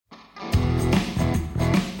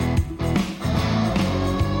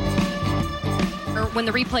when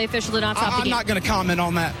the replay official did not stop the game? I'm not going to comment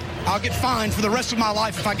on that. I'll get fined for the rest of my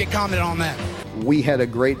life if I get commented on that. We had a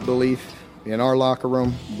great belief in our locker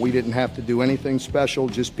room. We didn't have to do anything special,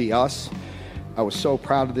 just be us. I was so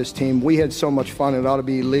proud of this team. We had so much fun, it ought to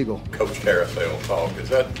be illegal. Coach Carousel talk, is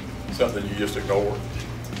that something you just ignore?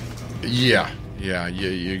 Yeah,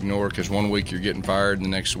 you ignore it because one week you're getting fired and the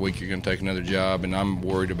next week you're going to take another job, and I'm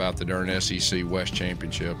worried about the darn SEC West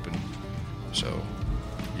Championship. And so,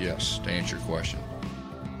 yes, to answer your question.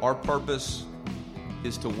 Our purpose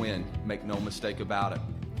is to win, make no mistake about it,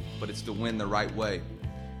 but it's to win the right way.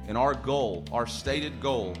 And our goal, our stated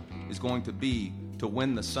goal, is going to be to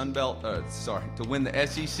win the to win the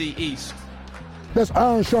SEC East. That's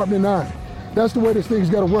iron sharpening iron. That's the way this thing's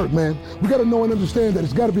got to work, man. We got to know and understand that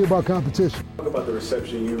it's got to be about competition. Talk about the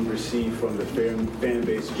reception you received from the fan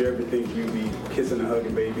base. Did you ever think you'd be kissing and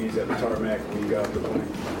hugging babies at the tarmac when you got off the plane?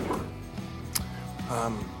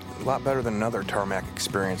 A lot better than another tarmac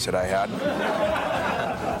experience that I had.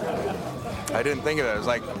 I didn't think of it. It was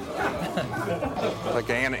like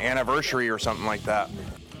an anniversary or something like that.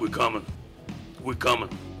 We're coming,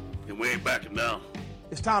 and we ain't backing down.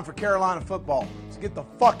 It's time for Carolina football. So get the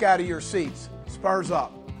fuck out of your seats. Spurs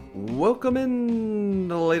up. Welcome in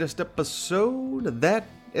the latest episode of that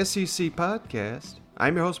SEC podcast.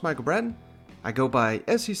 I'm your host, Michael Bratton. I go by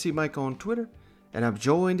SEC Mike on Twitter, and I'm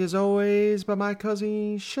joined as always by my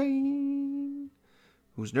cousin Shane,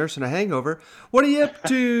 who's nursing a hangover. What are you up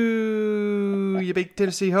to, you big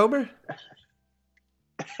Tennessee homer?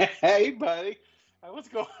 Hey, buddy. What's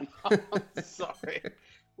going on? Sorry.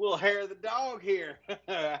 Little hair of the dog here.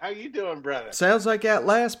 How you doing, brother? Sounds like that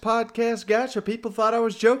last podcast gotcha. People thought I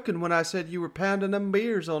was joking when I said you were pounding them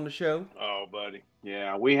beers on the show. Oh, buddy.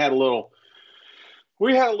 Yeah, we had a little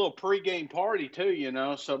pregame party too, you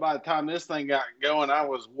know. So by the time this thing got going, I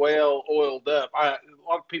was well oiled up. A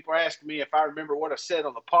lot of people are asking me if I remember what I said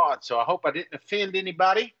on the pod, so I hope I didn't offend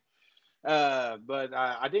anybody. But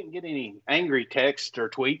I didn't get any angry texts or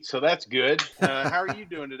tweets, so that's good. How are you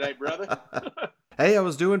doing today, brother? Hey, I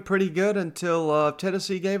was doing pretty good until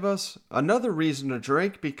Tennessee gave us another reason to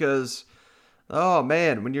drink because, oh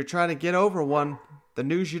man, when you're trying to get over one, the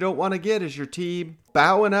news you don't want to get is your team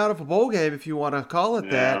bowing out of a bowl game, if you want to call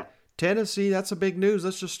it that. Tennessee, that's a big news.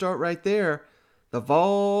 Let's just start right there. The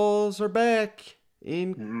Vols are back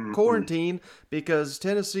in quarantine because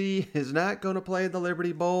Tennessee is not going to play the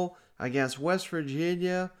Liberty Bowl against West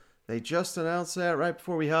Virginia. They just announced that right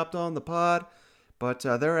before we hopped on the pod, but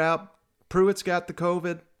they're out. Pruitt's got the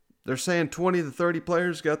COVID. They're saying 20 to 30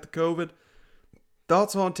 players got the COVID.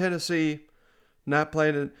 Thoughts on Tennessee not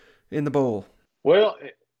playing in the bowl? Well,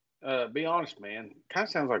 be honest, man. Kind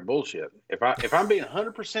of sounds like bullshit. If I'm being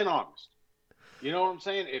 100% honest, you know what I'm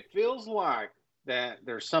saying? It feels like that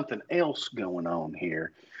there's something else going on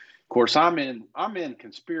here. Of course, I'm in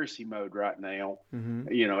conspiracy mode right now.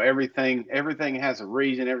 Mm-hmm. You know, everything has a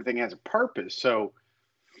reason, everything has a purpose. So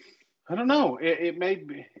I don't know. It may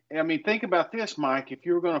be. I mean, think about this, Mike. If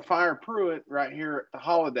you were going to fire Pruitt right here at the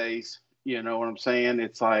holidays, you know what I'm saying?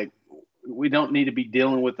 It's like we don't need to be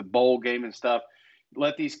dealing with the bowl game and stuff.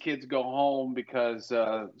 Let these kids go home because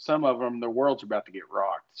some of them, their world's about to get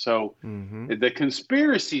rocked. So the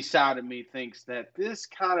conspiracy side of me thinks that this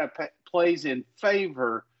kind of plays in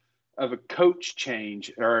favor of a coach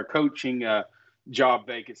change or a coaching job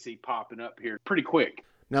vacancy popping up here pretty quick.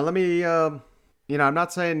 Now, let me, I'm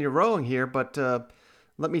not saying you're wrong here, but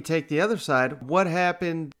let me take the other side. What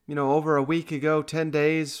happened, over a week ago, 10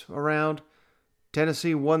 days around?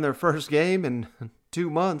 Tennessee won their first game in 2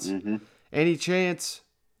 months. Mm-hmm. Any chance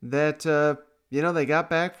that, they got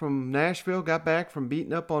back from Nashville, got back from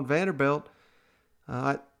beating up on Vanderbilt?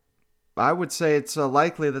 I would say it's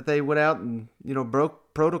likely that they went out and,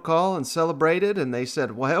 broke protocol and celebrated, and they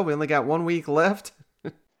said, well, we only got 1 week left.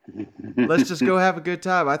 Let's just go have a good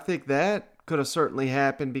time. I think that could have certainly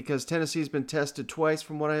happened because Tennessee's been tested twice,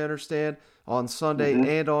 from what I understand, on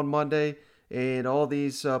Sunday and on Monday, and all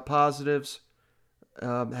these positives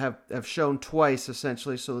have shown twice,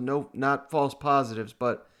 essentially, so not false positives.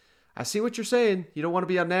 But I see what you're saying. You don't want to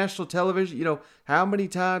be on national television. How many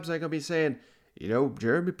times are they going to be saying,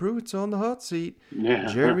 Jeremy Pruitt's on the hot seat. Yeah.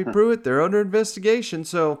 Jeremy Pruitt, they're under investigation.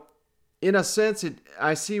 So, in a sense,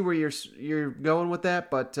 I see where you're going with that,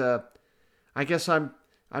 but I guess I'm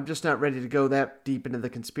just not ready to go that deep into the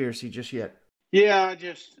conspiracy just yet. Yeah,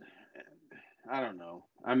 I don't know.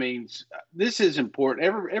 I mean, this is important.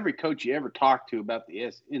 Every coach you ever talk to about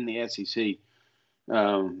in the SEC,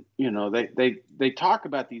 they talk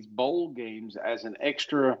about these bowl games as an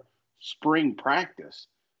extra spring practice.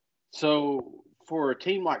 So for a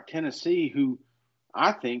team like Tennessee, who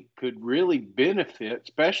I think could really benefit,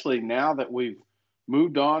 especially now that we've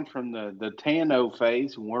moved on from the Tano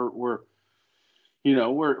phase, and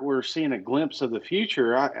we're seeing a glimpse of the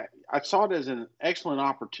future. I saw it as an excellent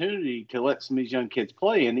opportunity to let some of these young kids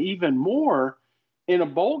play, and even more in a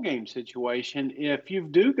bowl game situation. If you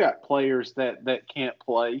do got players that can't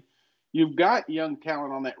play, you've got young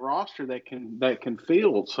talent on that roster that can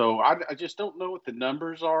field. So I just don't know what the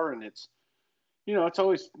numbers are, and it's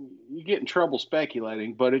always, you get in trouble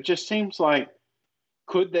speculating, but it just seems like,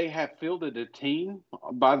 could they have fielded a team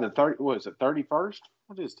by the 31st?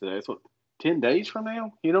 What is today? It's 10 days from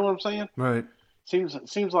now. You know what I'm saying? Right.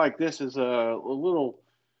 Seems like this is a little.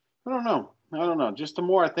 I don't know. Just the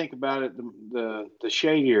more I think about it, the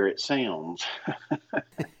shadier it sounds.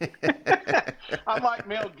 I'm like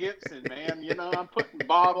Mel Gibson, man. I'm putting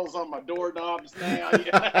bottles on my doorknobs now.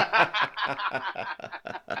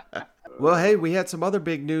 Well, hey, we had some other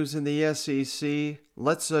big news in the SEC.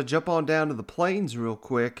 Let's jump on down to the Plains real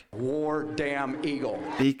quick. War damn eagle.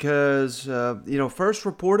 Because, first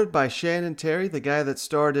reported by Shannon Terry, the guy that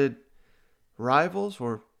started Rivals,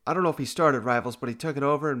 or I don't know if he started Rivals, but he took it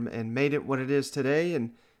over and made it what it is today,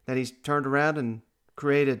 and then he's turned around and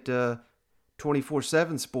created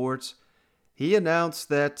 24/7 Sports. He announced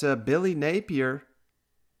that Billy Napier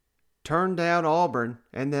turned down Auburn,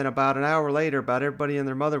 and then about an hour later, about everybody and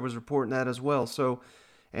their mother was reporting that as well. So,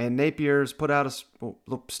 and Napier's put out a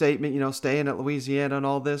statement, staying at Louisiana and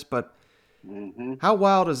all this, but how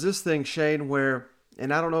wild is this thing, Shane, where,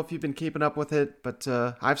 and I don't know if you've been keeping up with it, but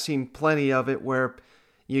I've seen plenty of it where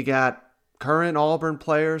you got current Auburn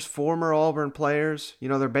players, former Auburn players,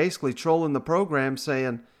 they're basically trolling the program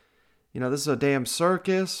saying, this is a damn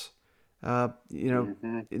circus.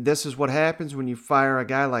 This is what happens when you fire a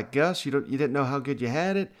guy like Gus. You didn't know how good you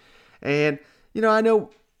had it. And, I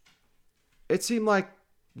know it seemed like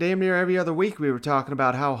damn near every other week we were talking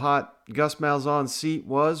about how hot Gus Malzahn's seat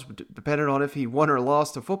was, depending on if he won or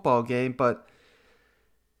lost a football game. But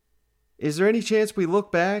is there any chance we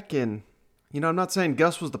look back and, I'm not saying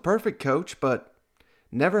Gus was the perfect coach, but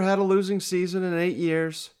never had a losing season in 8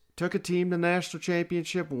 years, took a team to national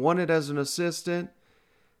championship, won it as an assistant.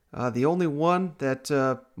 The only one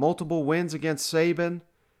that multiple wins against Saban,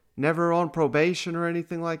 never on probation or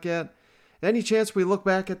anything like that. Any chance we look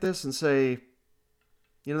back at this and say,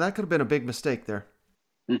 that could have been a big mistake there?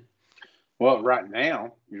 Well, right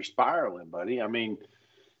now you're spiraling, buddy. I mean,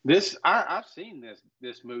 I've seen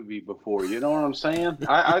this movie before. You know what I'm saying?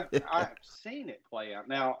 I've seen it play out.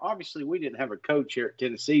 Now, obviously, we didn't have a coach here at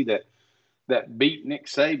Tennessee that beat Nick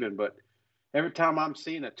Saban, but every time I'm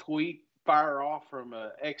seeing a tweet fire off from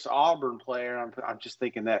an ex-Auburn player, I'm just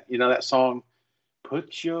thinking that, that song,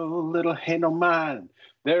 "Put your little hand on mine."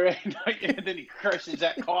 There ain't, and then he crushes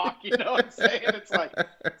that clock. You know what I'm saying? It's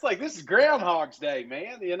like this is Groundhog's Day,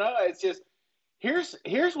 man. It's just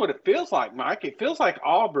here's what it feels like, Mike. It feels like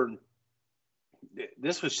Auburn.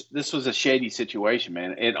 This was a shady situation,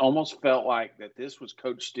 man. It almost felt like that this was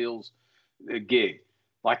Coach Steele's gig,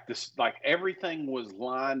 like everything was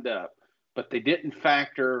lined up, but they didn't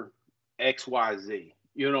factor XYZ.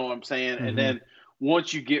 You know what I'm saying? Mm-hmm. And then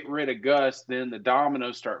once you get rid of Gus, then the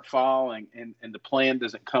dominoes start falling and the plan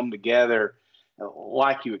doesn't come together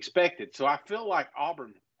like you expected. So I feel like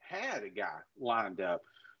Auburn had a guy lined up,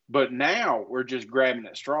 but now we're just grabbing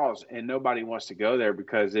at straws and nobody wants to go there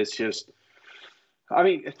because it's just, I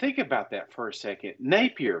mean, think about that for a second.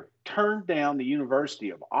 Napier turned down the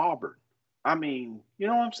University of Auburn. I mean, you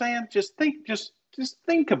know what I'm saying? Just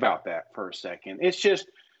think about that for a second. It's just,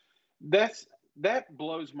 that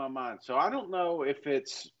blows my mind. So I don't know if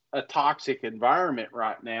it's a toxic environment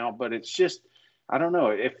right now, but it's just, I don't know.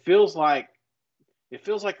 It feels like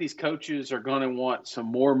these coaches are going to want some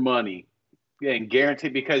more money and guarantee,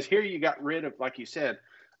 because here you got rid of, like you said,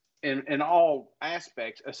 in all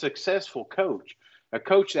aspects, a successful coach, a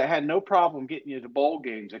coach that had no problem getting you to bowl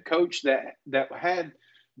games, a coach that had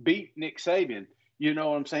beat Nick Saban. You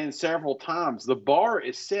know what I'm saying? Several times. The bar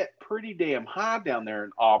is set pretty damn high down there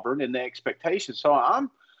in Auburn and the expectations. So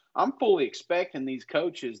I'm fully expecting these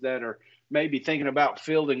coaches that are maybe thinking about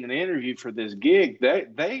fielding an interview for this gig.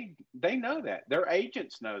 They know that. Their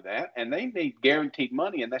agents know that, and they need guaranteed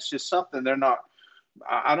money. And that's just something they're not.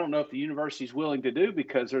 I don't know if the university's willing to do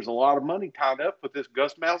because there's a lot of money tied up with this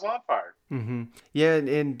Gus Malzahn fire. Mm-hmm. Yeah,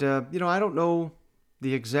 and I don't know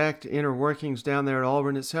the exact inner workings down there at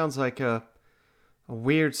Auburn. It sounds like a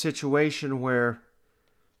weird situation where,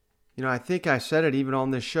 I think I said it even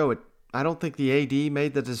on this show. I don't think the AD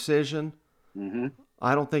made the decision. Mm-hmm.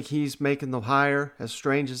 I don't think he's making the hire, as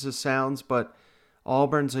strange as it sounds, but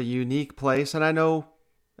Auburn's a unique place. And I know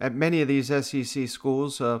at many of these SEC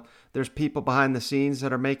schools, there's people behind the scenes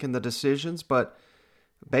that are making the decisions, but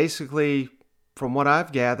basically from what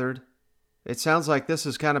I've gathered, it sounds like this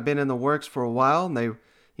has kind of been in the works for a while, and they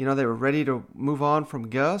were ready to move on from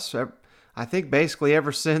Gus. I think basically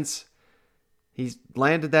ever since he's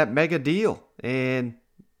landed that mega deal and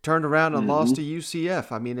turned around and lost to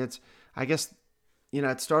UCF. I mean, I guess,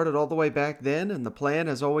 it started all the way back then, and the plan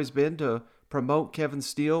has always been to promote Kevin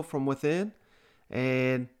Steele from within.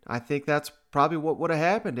 And I think that's probably what would have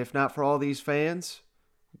happened if not for all these fans,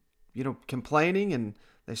 complaining, and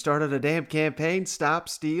they started a damn campaign, Stop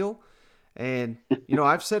Steele. And,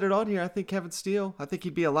 I've said it on here. I think Kevin Steele, I think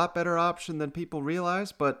he'd be a lot better option than people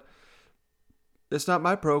realize, but it's not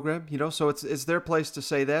my program, so it's their place to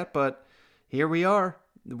say that. But here we are.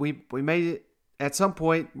 We made it. At some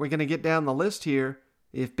point, we're going to get down the list here.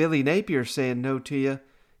 If Billy Napier's saying no to you,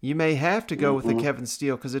 you may have to go with the Kevin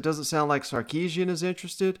Steele, because it doesn't sound like Sarkisian is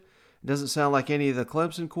interested. It doesn't sound like any of the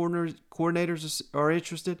Clemson coordinators are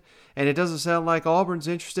interested. And it doesn't sound like Auburn's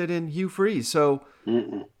interested in Hugh Freeze. So,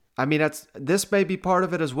 I mean, this may be part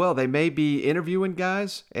of it as well. They may be interviewing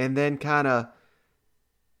guys and then kind of,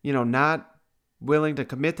 not willing to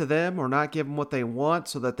commit to them or not give them what they want,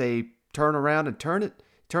 so that they turn around and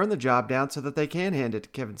turn the job down so that they can hand it to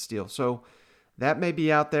Kevin Steele. So that may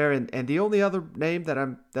be out there. And the only other name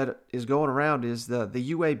that is going around is the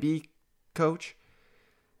UAB coach,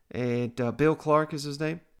 and Bill Clark is his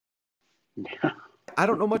name. I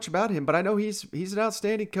don't know much about him, but I know he's an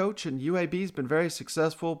outstanding coach, and UAB's been very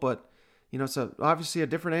successful. But it's obviously a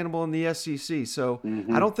different animal in the SEC. So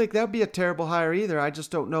I don't think that would be a terrible hire either. I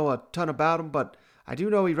just don't know a ton about him, but I do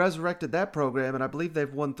know he resurrected that program, and I believe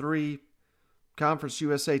they've won 3 Conference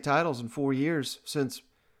USA titles in 4 years since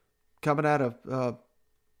coming out of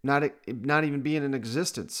not even being in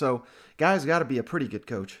existence. So guy's got to be a pretty good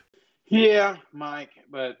coach. Yeah, Mike,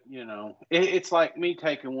 but, it's like me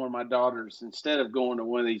taking one of my daughters, instead of going to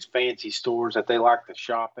one of these fancy stores that they like to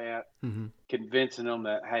shop at, convincing them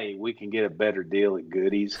that, hey, we can get a better deal at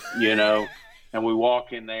Goodies, and we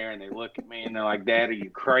walk in there and they look at me and they're like, Dad, are you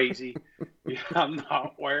crazy? I'm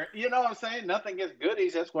not wearing, what I'm saying? Nothing against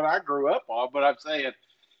Goodies. That's what I grew up on. But I'm saying,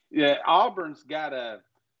 yeah, Auburn's got a,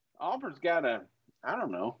 I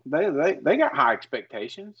don't know. They got high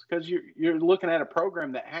expectations, because you're looking at a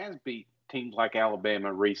program that has beat teams like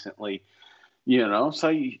Alabama recently,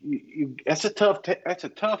 So that's a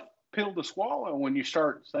tough pill to swallow when you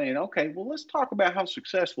start saying, okay, well, let's talk about how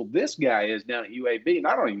successful this guy is down at UAB, and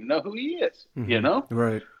I don't even know who he is,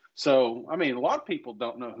 Right. So I mean, a lot of people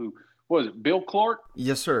don't know who. What is it, Bill Clark?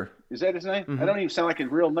 Yes, sir. Is that his name? That don't even sound like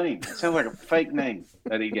his real name. It sounds like a fake name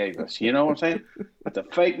that he gave us. You know what I'm saying? That's a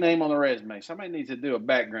fake name on the resume. Somebody needs to do a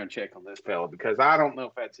background check on this fella, because I don't know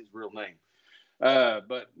if that's his real name.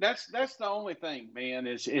 But that's the only thing, man.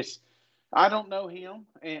 Is I don't know him,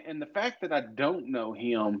 and the fact that I don't know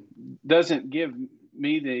him doesn't give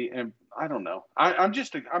me the. I don't know. I'm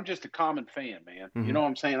just a common fan, man. You know what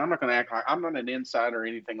I'm saying? I'm not going to act like I'm not an insider or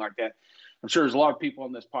anything like that. I'm sure there's a lot of people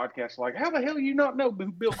on this podcast like, how the hell do you not know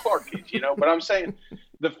who Bill Clark is? But I'm saying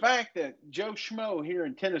the fact that Joe Schmo here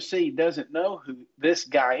in Tennessee doesn't know who this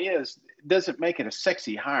guy is doesn't make it a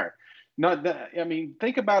sexy hire. Not that, I mean,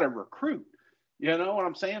 think about a recruit. You know what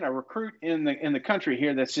I'm saying? A recruit in the country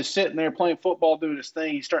here that's just sitting there playing football, doing his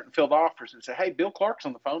thing. He's starting to field offers and say, hey, Bill Clark's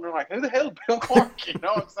on the phone. They're like, who the hell is Bill Clark? You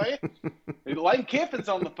know what I'm saying? Lane Kiffin's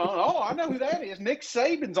on the phone. Oh, I know who that is. Nick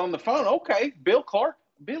Saban's on the phone. Okay, Bill Clark.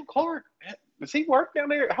 Does he work down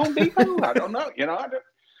there at Home Depot? I don't know.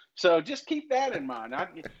 So just keep that in mind.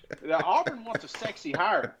 The Auburn wants a sexy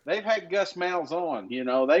hire. They've had Gus Malzahn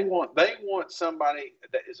on. They want somebody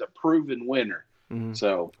that is a proven winner.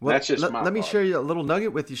 So that's just let me share you a little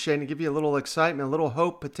nugget with you, Shane, and give you a little excitement, a little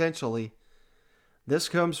hope potentially. This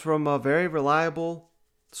comes from a very reliable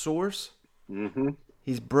source.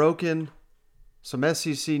 He's broken some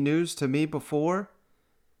SEC news to me before,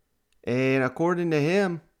 and according to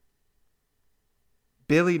him,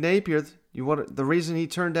 Billy Napier, the reason he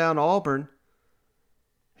turned down Auburn,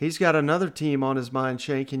 he's got another team on his mind,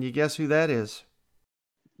 Shane. Can you guess who that is?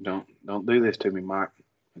 Don't do this to me, Mike.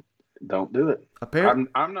 Don't do it.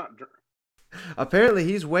 I'm not. Apparently,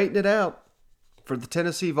 he's waiting it out for the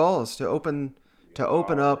Tennessee Vols to open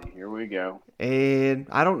up. Here we go. And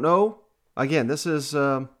I don't know. Again, this is.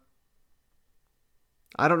 I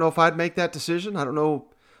don't know if I'd make that decision. I don't know.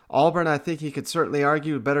 Auburn, I think he could certainly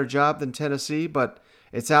argue a better job than Tennessee, but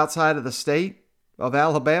it's outside of the state of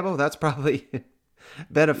Alabama. That's probably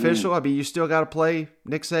beneficial. I mean, you still got to play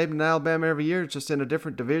Nick Saban in Alabama every year, just in a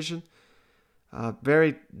different division.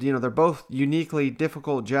 They're both uniquely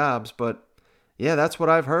difficult jobs, but yeah, that's what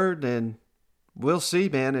I've heard, and we'll see,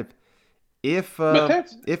 man. If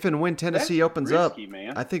and when Tennessee opens risky, up,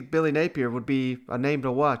 man. I think Billy Napier would be a name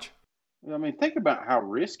to watch. I mean, think about how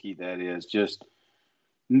risky that is. Just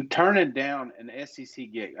turning down an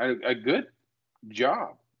SEC gig, a good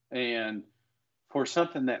job, and for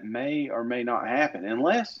something that may or may not happen,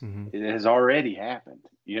 unless it has already happened.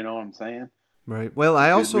 You know what I'm saying? Right. Well,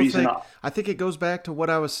 I also think it goes back to what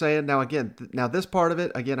I was saying. Now, again, this part of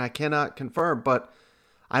it, again, I cannot confirm, but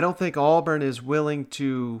I don't think Auburn is willing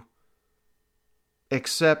to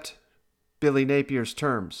accept Billy Napier's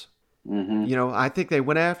terms. You know, I think they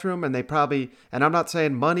went after him, and they probably, and I'm not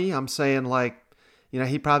saying money, I'm saying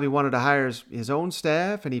he probably wanted to hire his own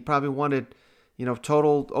staff, and he probably wanted,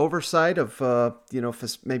 total oversight of,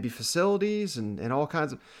 maybe facilities and all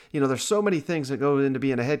kinds of, there's so many things that go into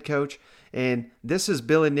being a head coach. And this is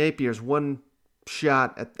Billy Napier's one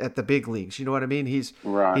shot at the big leagues. You know what I mean? He's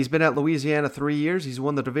been at Louisiana 3 years. He's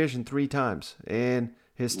won the division 3 times. And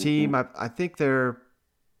his team, I think they're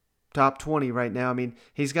top 20 right now. I mean,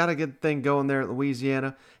 he's got a good thing going there at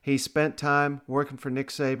Louisiana. He spent time working for Nick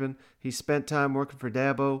Saban. He spent time working for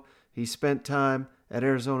Dabo. He spent time at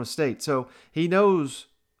Arizona State. So he knows,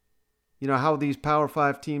 how these Power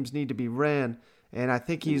 5 teams need to be ran. And I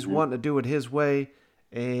think he's wanting to do it his way.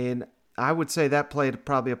 And I would say that played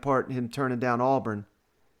probably a part in him turning down Auburn.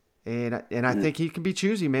 And I think he can be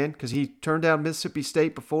choosy, man, because he turned down Mississippi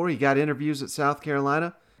State before. He got interviews at South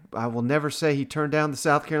Carolina. I will never say he turned down the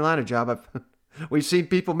South Carolina job. We've seen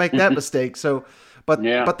people make that mistake. So, but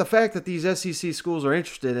the fact that these SEC schools are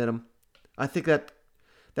interested in him, I think that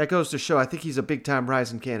goes to show. I think he's a big-time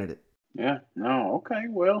rising candidate. Yeah. No. Okay.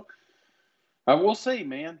 Well, we'll see,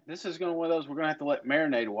 man. This is going to be one of those we're going to have to let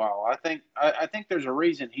marinate a while. I think there's a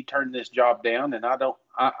reason he turned this job down, and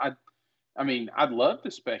I mean, I'd love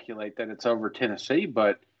to speculate that it's over Tennessee,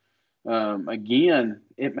 but again,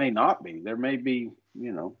 it may not be. There may be,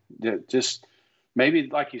 just maybe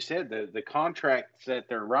like you said, the contracts that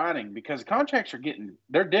they're writing, because the contracts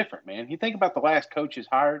they're different, man. You think about the last coaches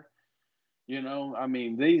hired. I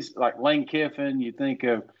mean, these like Lane Kiffin. You think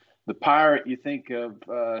of the Pirate, you think of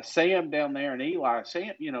Sam down there and Eli.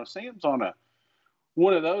 Sam's on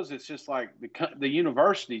one of those. It's just like the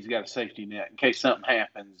university's got a safety net in case something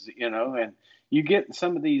happens, and you get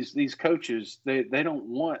some of these coaches, they don't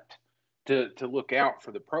want to look out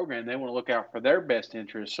for the program. They want to look out for their best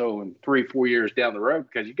interest. So in 3-4 years down the road,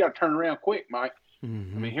 because you got to turn around quick, Mike. I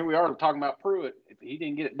mean, here we are talking about Pruitt. If he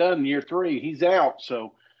didn't get it done in year 3, he's out.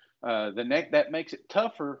 So that makes it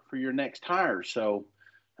tougher for your next hire. So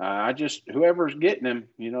whoever's getting him,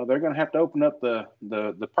 they're going to have to open up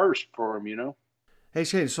the purse for him, Hey,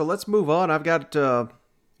 Shane, so let's move on. I've got, I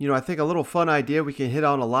think a little fun idea. We can hit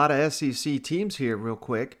on a lot of SEC teams here real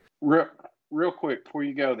quick. Real quick, before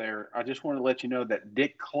you go there, I just want to let you know that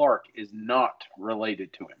Dick Clark is not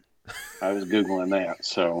related to him. I was Googling that,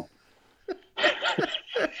 so.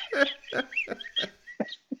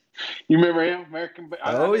 You remember him? I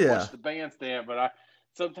didn't watch the bandstand, but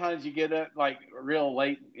sometimes you get up like real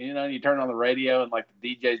late, you turn on the radio and like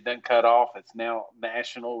the DJ's done cut off. It's now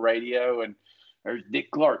national radio, and there's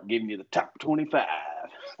Dick Clark giving you the top 25.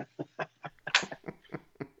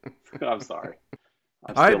 I'm sorry.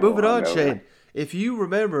 All right, moving on, Shane. If you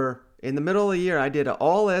remember, in the middle of the year, I did an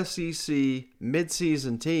all-SEC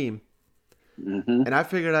midseason team, and I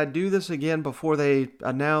figured I'd do this again before they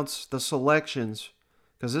announce the selections,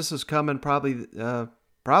 because this is coming probably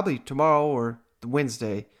tomorrow or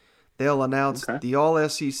Wednesday. They'll announce the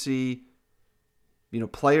all-SEC,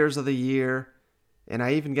 players of the year, and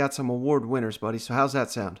I even got some award winners, buddy. So how's that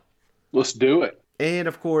sound? Let's do it. And,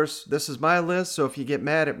 of course, this is my list, so if you get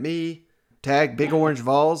mad at me, tag Big Orange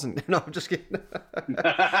Vols, and no, I'm just kidding.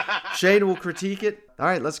 Shane will critique it. All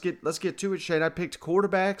right, let's get to it, Shane. I picked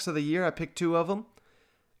quarterbacks of the year. I picked 2 of them.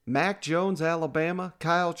 Mac Jones, Alabama.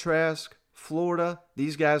 Kyle Trask, Florida.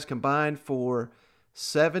 These guys combined for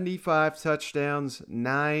 75 touchdowns,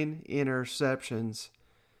 9 interceptions.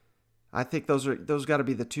 I think those got to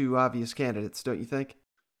be the 2 obvious candidates, don't you think?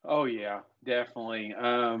 Oh yeah, definitely.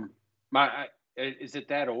 Is it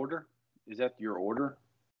that order? Is that your order?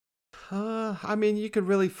 I mean, you could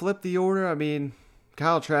really flip the order. I mean,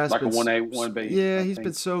 Kyle Trask, like a 1A, 1B. Yeah, he's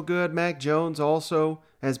been so good. Mac Jones also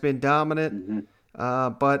has been dominant.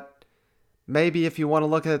 But maybe if you want to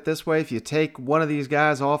look at it this way, if you take one of these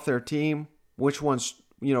guys off their team, which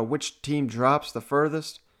team drops the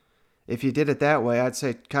furthest? If you did it that way, I'd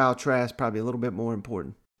say Kyle Trask probably a little bit more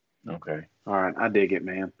important. Okay. All right. I dig it,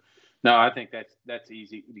 man. No, I think that's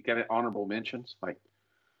easy. You got honorable mentions? Like,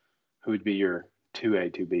 who would be your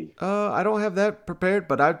 2A, 2B? I don't have that prepared,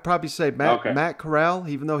 but I'd probably say Matt Corral,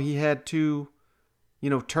 even though he had 2,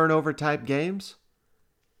 turnover type games.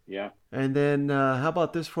 Yeah. And then how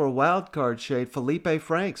about this for a wild card shade? Felipe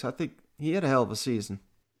Franks. I think he had a hell of a season.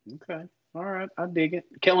 Okay. All right, I dig it.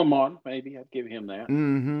 Kellerman, maybe I'd give him that.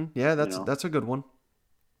 Mm-hmm. Yeah, that's a good one.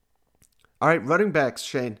 All right, running backs,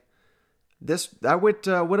 Shane. I went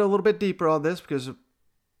a little bit deeper on this because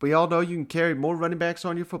we all know you can carry more running backs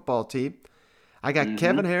on your football team. I got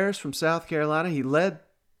Kevin Harris from South Carolina. He led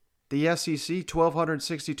the SEC,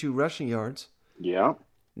 1,262 rushing yards. Yeah.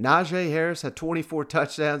 Najee Harris had 24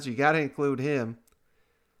 touchdowns. You got to include him.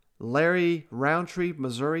 Larry Roundtree,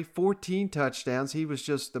 Missouri, 14 touchdowns. He was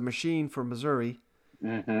just the machine for Missouri.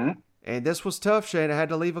 Mm-hmm. And this was tough, Shane. I had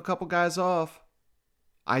to leave a couple guys off.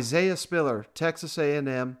 Isaiah Spiller, Texas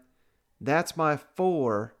A&M. That's my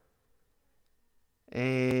 4.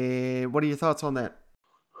 And what are your thoughts on that?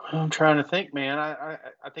 I'm trying to think, man. I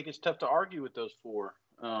think it's tough to argue with those 4.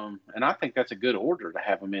 And I think that's a good order to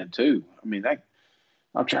have them in, too. I mean,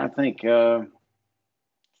 I'm trying to think. It's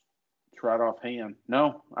right offhand.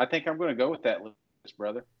 No, I think I'm going to go with that list,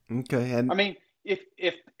 brother. Okay. And I mean, if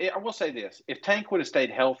I will say this, if Tank would have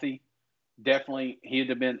stayed healthy, definitely he would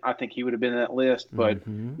have been in that list. But,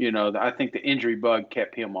 I think the injury bug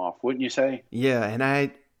kept him off. Wouldn't you say? Yeah, and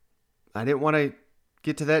I didn't want to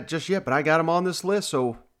get to that just yet, but I got him on this list,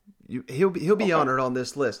 so he'll be honored on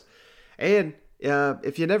this list. And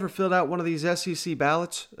if you never filled out one of these SEC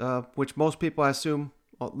ballots, which most people I assume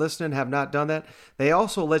listening have not done that, they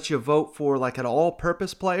also let you vote for like an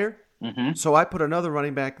all-purpose player. Mm-hmm. So I put another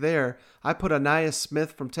running back there. I put Anais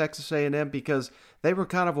Smith from Texas A&M because they were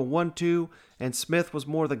kind of a 1-2, and Smith was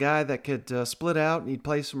more the guy that could split out and he'd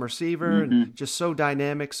play some receiver and just so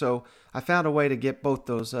dynamic. So I found a way to get both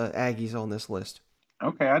those Aggies on this list.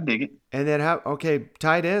 Okay, I dig it. And then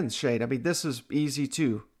tight ends, Shane. I mean, this is easy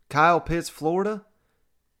too. Kyle Pitts, Florida.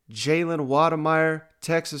 Jalen Wademeyer,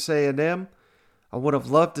 Texas A&M. I would have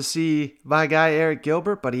loved to see my guy Eric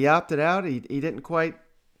Gilbert, but he opted out. He didn't quite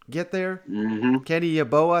get there. Mm-hmm. Kenny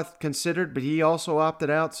Yeboah considered, but he also opted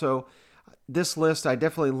out. So this list, I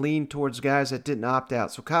definitely lean towards guys that didn't opt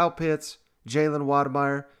out. So Kyle Pitts, Jalen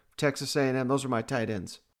Wademeyer, Texas A&M, those are my tight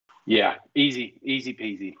ends. Yeah, easy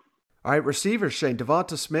peasy. All right, receivers, Shane.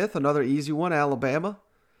 Devonta Smith, another easy one, Alabama.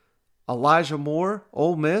 Elijah Moore,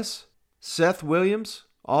 Ole Miss. Seth Williams,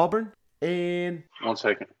 Auburn. And One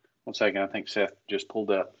second. I think Seth just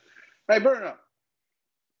pulled up. Hey, Bruno.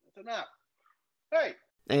 What's up? Hey.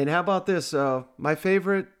 And how about this? My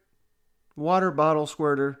favorite water bottle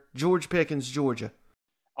squirter, George Pickens, Georgia.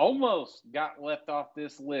 Almost got left off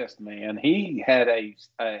this list, man. He had a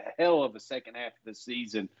hell of a second half of the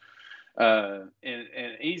season, and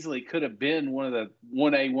easily could have been one of the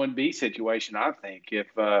 1A, 1B situation, I think, if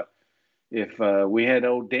we had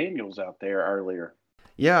old Daniels out there earlier.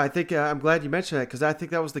 Yeah, I think I'm glad you mentioned that because I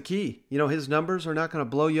think that was the key. His numbers are not going to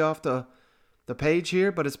blow you off the page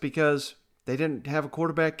here, but it's because they didn't have a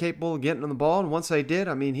quarterback capable of getting on the ball, and once they did,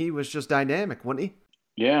 I mean, he was just dynamic, wasn't he?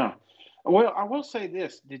 Yeah. Well, I will say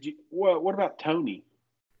this. What about Tony?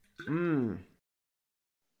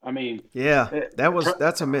 I mean, yeah,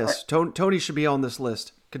 that's a miss. Tony should be on this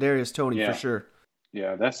list. Kadarius Toney for sure.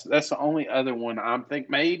 Yeah, that's the only other one I'm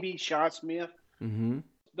thinking. Maybe Shaw Smith. Mm-hmm.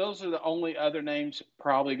 Those are the only other names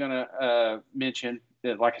probably going to mention.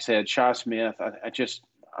 That, like I said, Shaw Smith.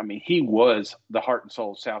 I mean, he was the heart and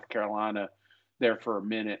soul of South Carolina there for a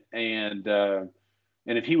minute, and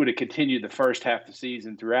if he would have continued the first half of the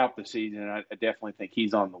season throughout the season, I definitely think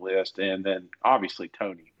he's on the list. And then obviously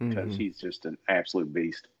Tony, because he's just an absolute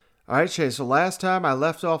beast. All right, Shay. So last time I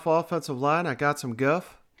left off offensive line, I got some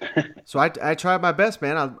guff. So I tried my best,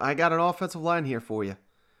 man. I got an offensive line here for you.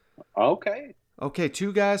 Okay,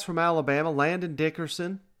 2 guys from Alabama, Landon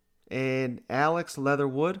Dickerson and Alex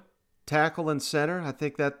Leatherwood, tackle and center. I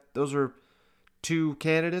think that those are 2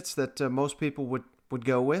 candidates that most people would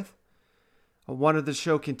go with. I wanted to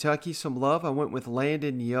show Kentucky some love. I went with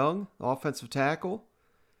Landon Young, offensive tackle.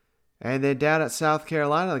 And then down at South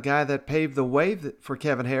Carolina, the guy that paved the way for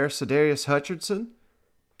Kevin Harris, Sadarius Hutchinson,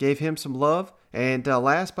 gave him some love. And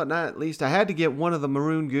last but not least, I had to get one of the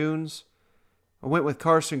Maroon Goons. I went with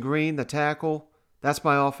Carson Green, the tackle. That's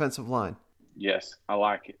my offensive line. Yes, I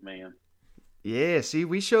like it, man. Yeah, see,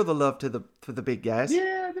 we show the love to the big guys.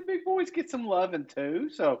 Yeah, the big boys get some loving too.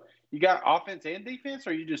 So you got offense and defense,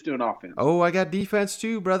 or are you just doing offense? Oh, I got defense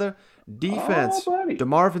too, brother. Defense. Oh, buddy.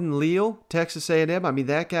 DeMarvin Leal, Texas A&M. I mean,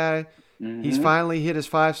 that guy, he's finally hit his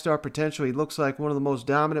 5-star potential. He looks like one of the most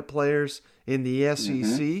dominant players in the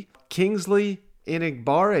SEC. Kingsley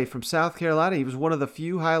Enigbare from South Carolina. He was one of the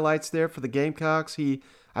few highlights there for the Gamecocks.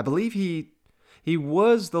 I believe he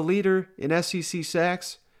was the leader in SEC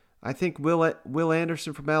sacks. I think Will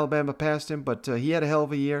Anderson from Alabama passed him, but he had a hell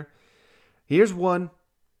of a year. Here's one.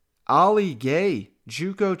 Ollie Gay,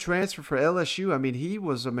 JUCO transfer for LSU. I mean, he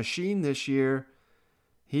was a machine this year.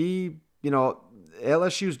 He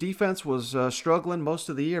LSU's defense was struggling most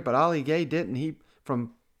of the year, but Ali Gay didn't. He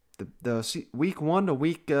from the week 1 to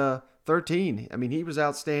week 13. I mean, he was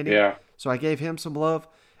outstanding. Yeah. So I gave him some love.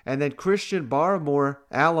 And then Christian Barmore,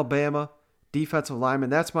 Alabama defensive lineman.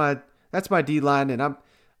 That's my D line, and I'm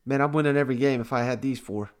winning every game if I had these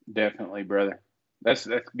 4. Definitely, brother. That's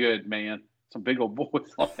good, man. Some big old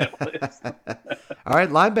boys on that list. All right,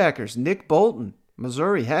 linebackers. Nick Bolton,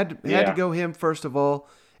 Missouri, had to go him first of all.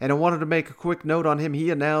 And I wanted to make a quick note on him. He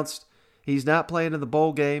announced he's not playing in the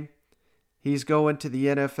bowl game. He's going to the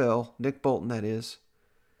NFL. Nick Bolton, that is.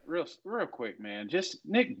 Real quick, man. Just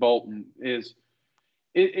Nick Bolton is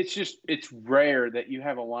it's rare that you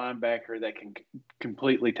have a linebacker that can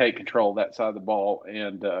completely take control of that side of the ball.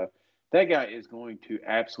 And that guy is going to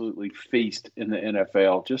absolutely feast in the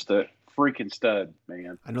NFL. Just a freaking stud,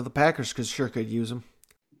 man. I know the Packers could use him.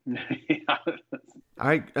 All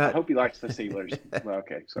right. I hope he likes the Steelers.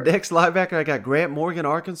 Okay, sorry. Next linebacker, I got Grant Morgan,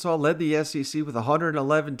 Arkansas, led the SEC with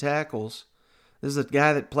 111 tackles. This is a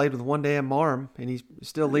guy that played with one damn arm, and he's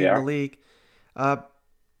still leading the league.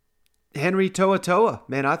 Henry To'oTo'o,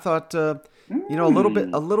 man, I thought, a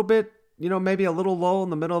little bit, maybe a little low in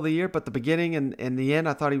the middle of the year, but the beginning and the end,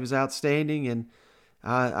 I thought he was outstanding. And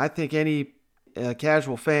I think any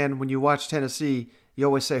casual fan, when you watch Tennessee, you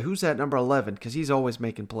always say, who's that number 11? Because he's always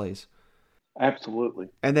making plays. Absolutely.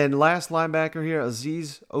 And then last linebacker here,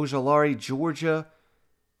 Azeez Ojulari, Georgia.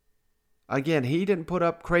 Again, he didn't put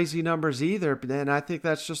up crazy numbers either, and I think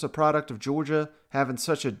that's just a product of Georgia having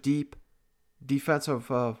such a deep defensive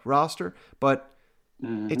roster. But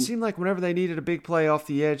it seemed like whenever they needed a big play off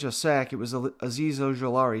the edge, a sack, it was Azeez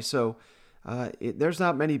Ojulari. So there's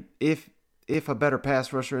not many, if a better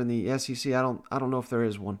pass rusher in the SEC. I don't know if there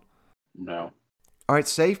is one. No. All right,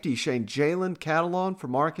 safety, Shane. Jalen Catalon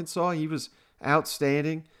from Arkansas. He was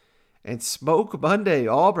outstanding. And Smoke Monday,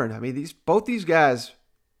 Auburn. I mean, both these guys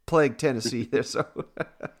plagued Tennessee there. So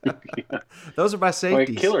those are my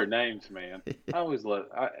safeties. Well, killer names, man. I always love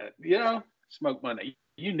Smoke Monday.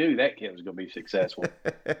 You knew that kid was going to be successful.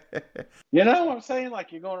 You know what I'm saying?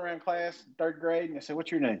 Like you're going around class, 3rd grade, and they say,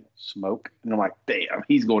 "What's your name?" Smoke. And I'm like, damn,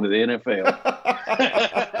 he's going to the NFL.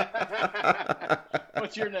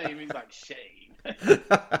 What's your name? He's like, Shane.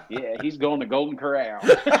 Yeah, he's going to Golden Corral.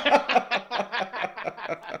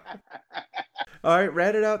 All right,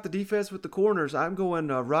 ratted out the defense with the corners. I'm going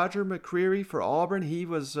Roger McCreary for Auburn. He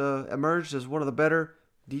was emerged as one of the better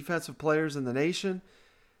defensive players in the nation.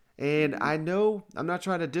 And I know I'm not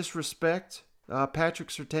trying to disrespect Patrick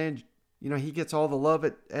Surtain. He gets all the love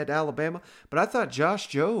at Alabama. But I thought Josh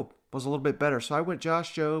Jobe was a little bit better. So I went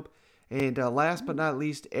Josh Jobe. And last but not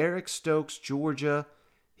least, Eric Stokes, Georgia.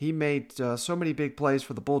 He made so many big plays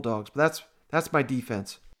for the Bulldogs. But that's my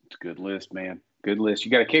defense. It's a good list, man. Good list.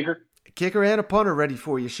 You got a kicker? A kicker and a punter ready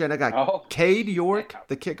for you, Shane. I got Cade York,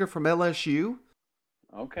 the kicker from LSU.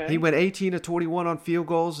 Okay. He went 18 of 21 on field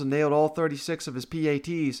goals and nailed all 36 of his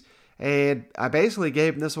PATs. And I basically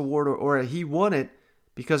gave him this award, or he won it,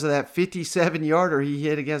 because of that 57-yarder he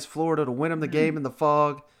hit against Florida to win him the game in the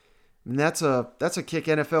fog. And that's a kick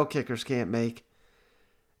NFL kickers can't make.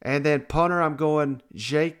 And then punter, I'm going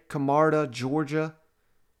Jake Camarda, Georgia.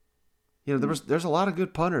 There's a lot of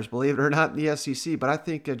good punters, believe it or not, in the SEC, but I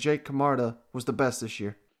think Jake Camarda was the best this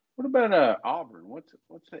year. What about Auburn? What's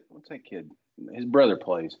that kid? His brother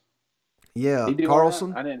plays. Yeah,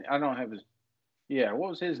 Carlson. I don't have his. Yeah,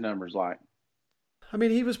 what was his numbers like? I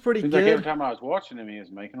mean, he was pretty good. Like every time I was watching him, he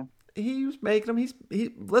was making them. He was making them.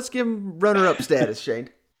 Let's give him runner-up status, Shane.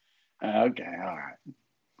 Okay, all right.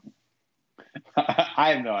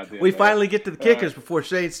 I have no idea. We finally get to the kickers before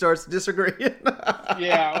Shane starts disagreeing. Wait a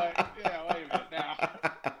minute now.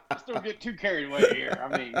 Let's don't get too carried away here.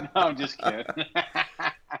 I mean, no, I'm just kidding.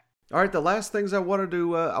 All right, the last things I wanted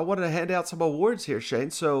to hand out some awards here,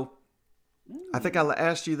 Shane. So I think I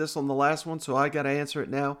asked you this on the last one, so I got to answer it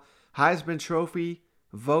now. Heisman Trophy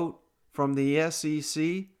vote from the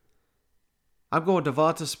SEC. I'm going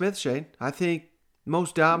Devonta Smith, Shane. I think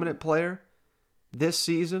most dominant player this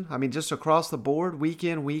season. I mean, just across the board, week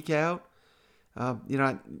in, week out.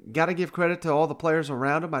 I got to give credit to all the players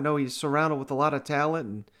around him. I know he's surrounded with a lot of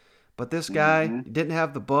talent, but this guy didn't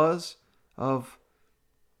have the buzz of,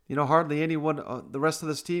 hardly anyone, the rest of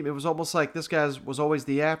this team. It was almost like this guy was always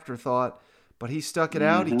the afterthought, but he stuck it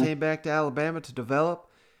out. He came back to Alabama to develop,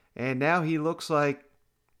 and now he looks like,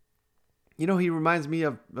 he reminds me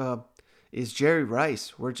of is Jerry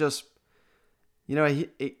Rice. We're just,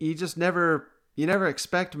 he just never. You never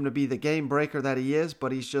expect him to be the game breaker that he is,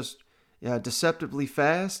 but he's just deceptively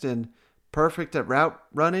fast and perfect at route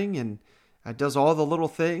running. And does all the little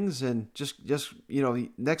things, and just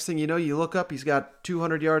next thing you know, you look up, he's got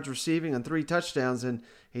 200 yards receiving and 3 touchdowns, and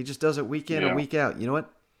he just does it week in and week out. You know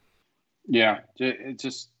what? Yeah, it's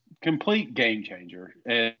just complete game changer.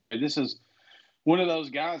 And this is one of those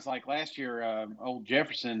guys like last year, old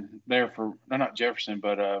Jefferson not Jefferson,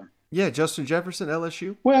 but Justin Jefferson,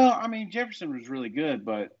 LSU. Well, I mean, Jefferson was really good,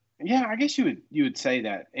 but yeah, I guess you would say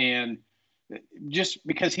that. And just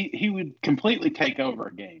because he would completely take over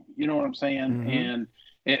a game, you know what I'm saying? Mm-hmm. And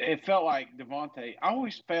it felt like Devontae. I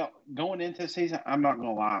always felt going into the season, I'm not going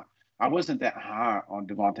to lie, I wasn't that high on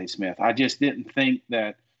Devontae Smith. I just didn't think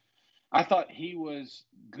that. I thought he was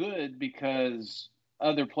good because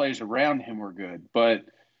other players around him were good. But,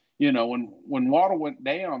 when Waddle went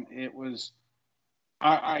down, it was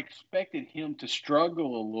I expected him to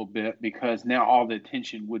struggle a little bit because now all the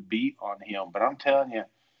attention would be on him. But I'm telling you,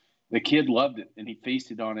 the kid loved it, and he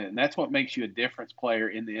feasted on it. And that's what makes you a difference player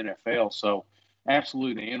in the NFL. So,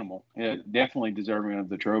 absolute animal. Yeah, definitely deserving of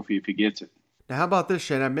the trophy if he gets it. Now, how about this,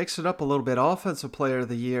 Shane? I mixed it up a little bit. Offensive player of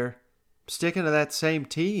the year, sticking to that same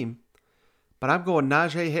team. But I'm going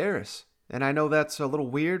Najee Harris. And I know that's a little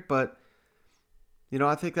weird, but,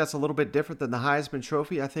 I think that's a little bit different than the Heisman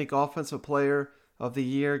Trophy. I think Offensive Player of the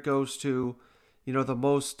Year goes to, the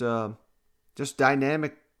most just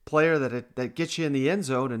dynamic player that gets you in the end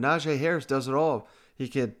zone. And Najee Harris does it all. He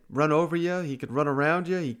could run over you. He could run around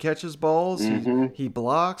you. He catches balls. Mm-hmm. He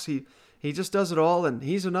blocks. He just does it all. And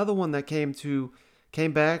he's another one that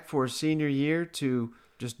came back for his senior year to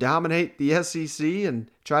just dominate the SEC and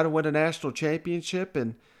try to win a national championship.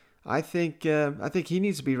 And I think he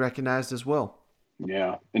needs to be recognized as well.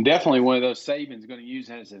 Yeah, and definitely one of those Saban's going to use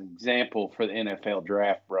as an example for the NFL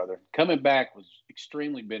draft, brother. Coming back was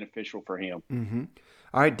extremely beneficial for him. Mm-hmm.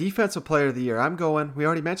 All right, Defensive Player of the Year. We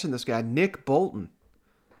already mentioned this guy, Nick Bolton.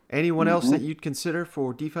 Anyone else that you'd consider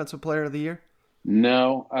for Defensive Player of the Year?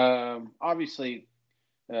 No. Obviously,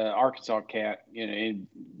 Arkansas Cat, in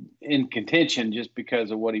contention just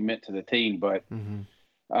because of what he meant to the team. But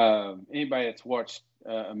anybody that's watched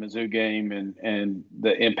a Mizzou game and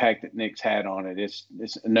the impact that Nick's had on it,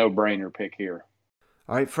 it's a no-brainer pick here.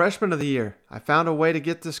 All right, Freshman of the Year. I found a way to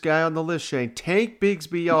get this guy on the list, Shane. Tank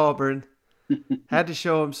Bigsby, Auburn. Had to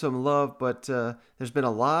show him some love, but there's been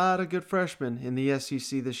a lot of good freshmen in the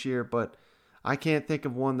SEC this year, but I can't think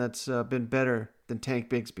of one that's been better than Tank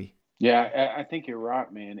Bigsby. Yeah, I think you're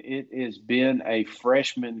right, man. It has been a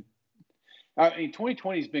freshman. I mean,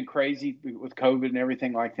 2020 has been crazy with COVID and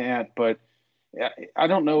everything like that, but I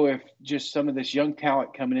don't know if just some of this young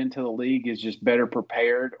talent coming into the league is just better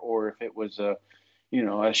prepared, or if it was a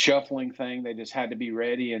shuffling thing. They just had to be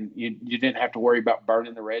ready, and you didn't have to worry about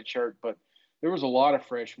burning the red shirt. But there was a lot of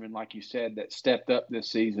freshmen, like you said, that stepped up this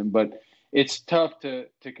season. But it's tough to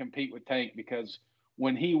compete with Tank because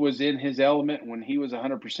when he was in his element, when he was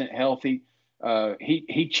 100% healthy,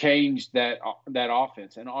 he changed that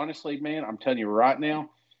offense. And honestly, man, I'm telling you right now,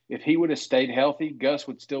 if he would have stayed healthy, Gus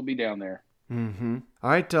would still be down there. Mm-hmm. All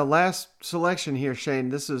right, last selection here, Shane.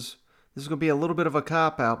 This is going to be a little bit of a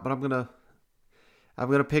cop-out, but I'm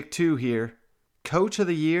gonna pick 2 here. Coach of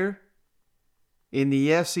the Year in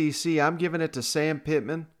the SEC, I'm giving it to Sam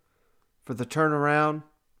Pittman for the turnaround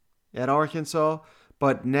at Arkansas.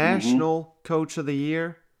 But National Coach of the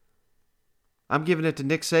Year, I'm giving it to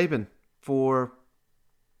Nick Saban for,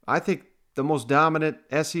 I think, the most dominant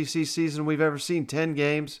SEC season we've ever seen. 10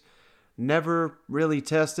 games, never really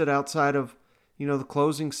tested outside of, the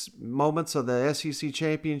closing moments of the SEC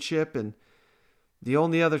championship. And the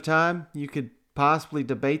only other time you could possibly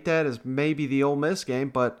debate that is maybe the Ole Miss game,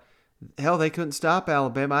 but hell, they couldn't stop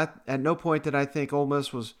Alabama. At no point did I think Ole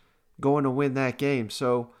Miss was going to win that game.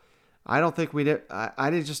 So I don't think I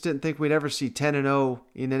just didn't think we'd ever see 10-0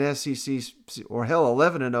 in an SEC, or hell,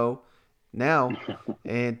 11-0 now.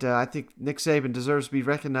 And I think Nick Saban deserves to be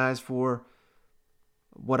recognized for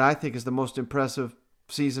what I think is the most impressive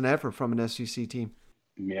season ever from an SEC team.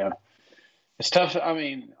 Yeah. It's tough. I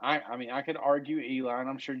mean, I could argue Eli, and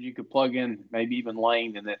I'm sure you could plug in maybe even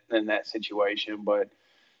Lane in that situation. But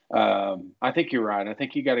I think you're right. I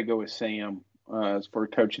think you got to go with Sam as for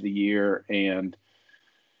Coach of the Year. And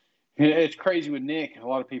it's crazy with Nick. A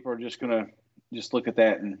lot of people are just going to just look at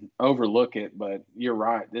that and overlook it. But you're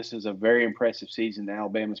right. This is a very impressive season that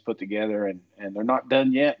Alabama's put together, and they're not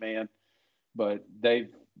done yet, man. But they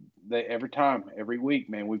every week,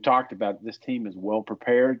 man, we've talked about it. This team is well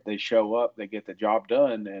prepared. They show up, they get the job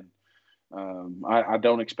done, and I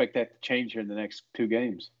don't expect that to change here in the next 2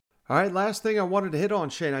 games. All right, last thing I wanted to hit on,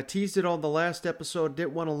 Shane. I teased it on the last episode.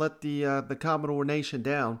 Didn't want to let the Commodore Nation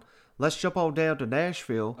down. Let's jump on down to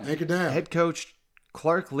Nashville. Take it down. Head coach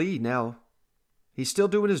Clark Lea. Now, he's still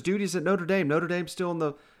doing his duties at Notre Dame. Notre Dame's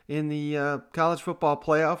still in the college football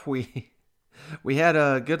playoff. We had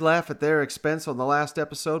a good laugh at their expense on the last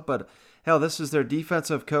episode, but hell, this is their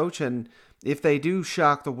defensive coach, and if they do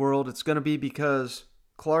shock the world, it's going to be because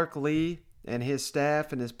Clark Lea and his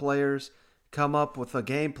staff and his players come up with a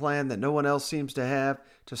game plan that no one else seems to have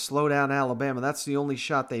to slow down Alabama. That's the only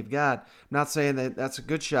shot they've got. I'm not saying that that's a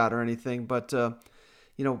good shot or anything, but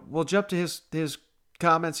we'll jump to his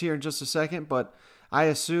comments here in just a second, but I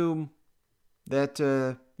assume that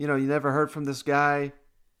you never heard from this guy,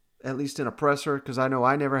 at least in a presser, because I know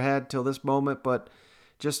I never had till this moment, but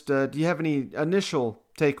just do you have any initial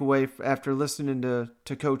takeaway after listening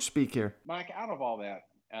to Coach speak here? Mike, out of all that,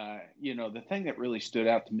 the thing that really stood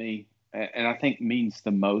out to me, and I think means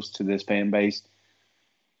the most to this fan base,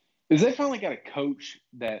 is they finally got a coach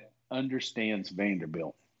that understands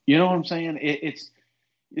Vanderbilt. You know what I'm saying? It's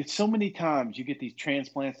so many times you get these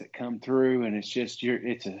transplants that come through, and it's just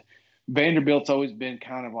Vanderbilt's always been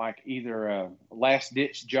kind of like either a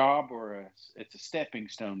last-ditch job or it's a stepping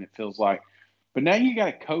stone, it feels like. But now you got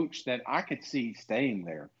a coach that I could see staying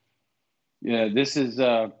there. Yeah, this is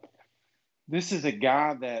a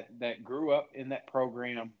guy that grew up in that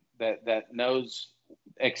program, that knows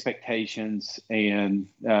expectations and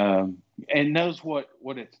knows what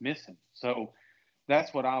it's missing. So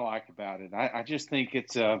that's what I like about it. I just think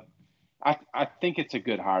I think it's a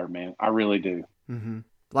good hire, man. I really do. Mm-hmm.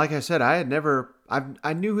 Like I said, I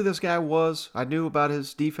knew who this guy was. I knew about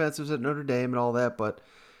his defenses at Notre Dame and all that, but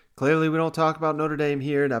clearly we don't talk about Notre Dame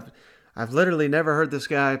here, and I've literally never heard this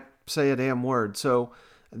guy say a damn word. So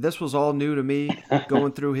this was all new to me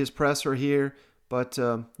going through his presser here. But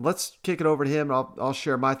let's kick it over to him. I'll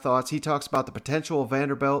share my thoughts. He talks about the potential of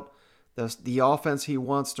Vanderbilt, the offense he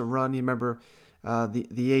wants to run. You remember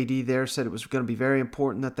the AD there said it was going to be very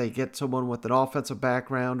important that they get someone with an offensive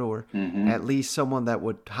background, or at least someone that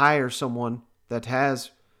would hire someone that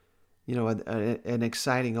has, an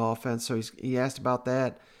exciting offense. So he asked about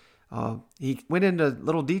that. He went into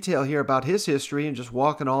little detail here about his history and just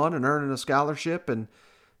walking on and earning a scholarship and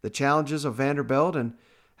the challenges of Vanderbilt, and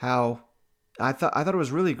how I thought it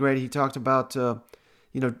was really great. He talked about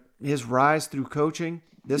his rise through coaching.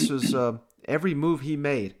 This was every move he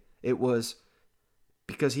made. It was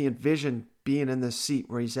because he envisioned being in this seat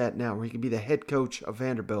where he's at now, where he could be the head coach of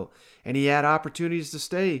Vanderbilt, and he had opportunities to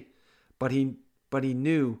stay, but he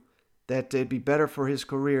knew that it'd be better for his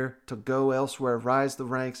career to go elsewhere, rise the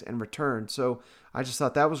ranks, and return. So I just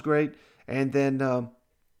thought that was great. And then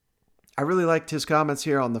I really liked his comments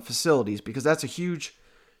here on the facilities, because that's a huge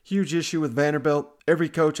issue with Vanderbilt. Every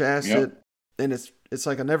coach asks it, and it's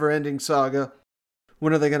like a never-ending saga.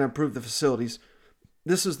 When are they going to improve the facilities?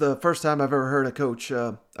 This is the first time I've ever heard a coach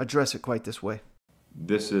address it quite this way.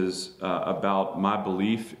 This is about my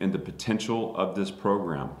belief in the potential of this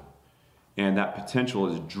program. And that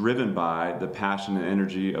potential is driven by the passion and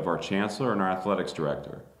energy of our chancellor and our athletics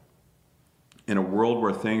director. In a world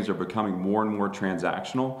where things are becoming more and more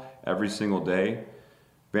transactional every single day,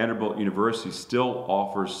 Vanderbilt University still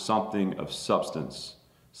offers something of substance,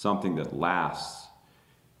 something that lasts.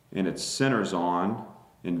 And it centers on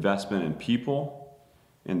investment in people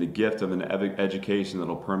and the gift of an education that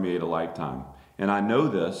will permeate a lifetime. And I know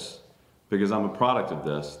this because I'm a product of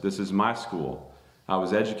this. This is my school. I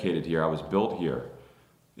was educated here. I was built here.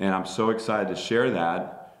 And I'm so excited to share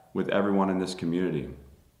that with everyone in this community.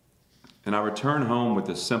 And I return home with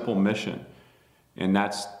a simple mission, and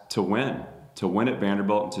that's to win at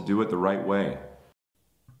Vanderbilt and to do it the right way.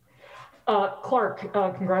 Clark,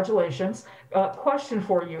 congratulations. Question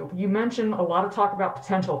for you. You mentioned a lot of talk about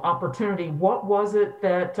potential opportunity. What was it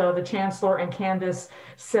that the Chancellor and Candace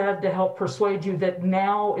said to help persuade you that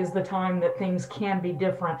now is the time that things can be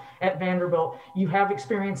different at Vanderbilt? You have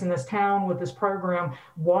experience in this town with this program.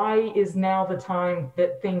 Why is now the time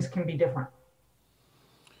that things can be different?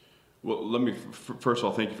 Well, let me, first of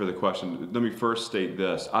all, thank you for the question. Let me first state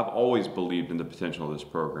this. I've always believed in the potential of this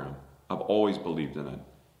program. I've always believed in it.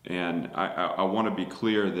 And I want to be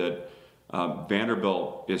clear that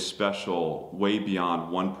Vanderbilt is special way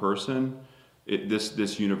beyond one person.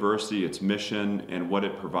 This university, its mission, and what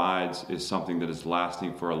it provides is something that is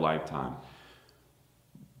lasting for a lifetime.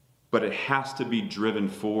 But it has to be driven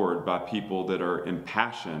forward by people that are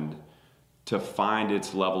impassioned to find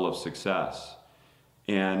its level of success.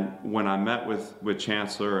 And when I met with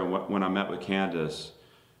Chancellor and when I met with Candace,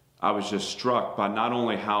 I was just struck by not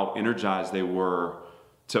only how energized they were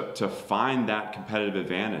to find that competitive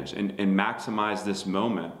advantage and maximize this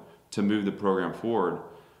moment to move the program forward,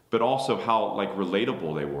 but also how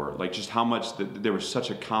relatable they were, just how much there was such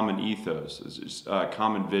a common ethos, a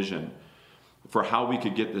common vision for how we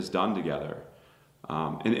could get this done together.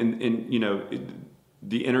 And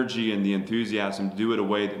the energy and the enthusiasm to do it a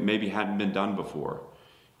way that maybe hadn't been done before.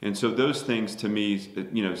 And so those things to me,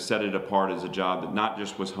 set it apart as a job that not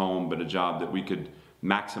just was home, but a job that we could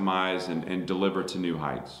maximize and deliver to new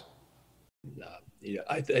heights.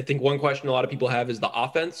 I think one question a lot of people have is the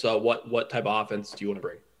offense. What type of offense do you want to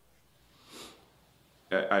bring?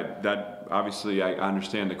 I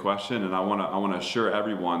understand the question, and I want to assure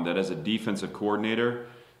everyone that as a defensive coordinator,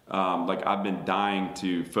 I've been dying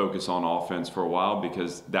to focus on offense for a while,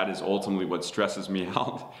 because that is ultimately what stresses me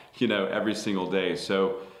out, every single day.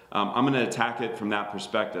 So I'm going to attack it from that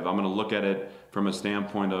perspective. I'm going to look at it from a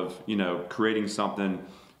standpoint of, creating something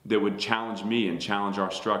that would challenge me and challenge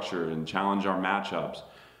our structure and challenge our matchups.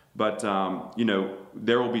 But,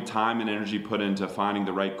 there will be time and energy put into finding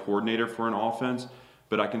the right coordinator for an offense.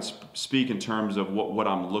 But I can speak in terms of what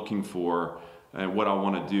I'm looking for and what I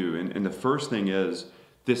want to do. And the first thing is,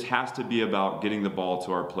 this has to be about getting the ball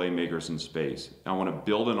to our playmakers in space. I want to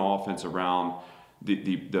build an offense around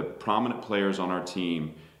the prominent players on our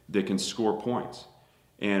team that can score points.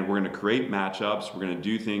 And we're going to create matchups. We're going to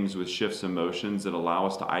do things with shifts and motions that allow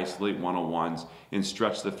us to isolate one-on-ones and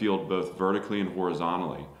stretch the field both vertically and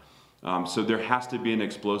horizontally. So there has to be an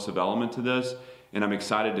explosive element to this, and I'm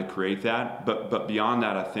excited to create that. But beyond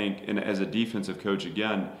that, I think, and as a defensive coach,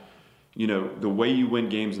 again, the way you win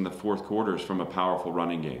games in the fourth quarter is from a powerful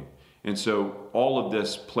running game. And so all of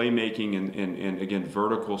this playmaking and again,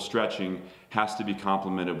 vertical stretching has to be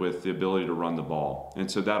complemented with the ability to run the ball.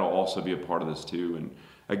 And so that'll also be a part of this too. And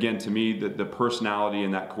again, to me, the personality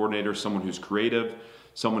in that coordinator, someone who's creative,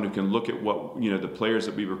 someone who can look at what, the players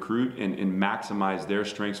that we recruit and maximize their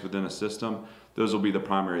strengths within a system, those will be the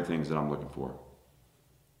primary things that I'm looking for.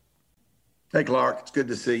 Hey, Clark, it's good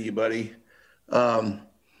to see you, buddy.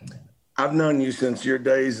 I've known you since your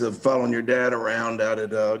days of following your dad around out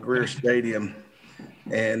at Greer Stadium.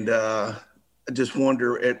 And I just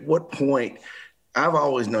wonder, at what point, I've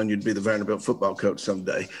always known you'd be the Vanderbilt football coach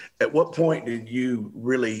someday. At what point did you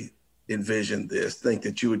really envision this, think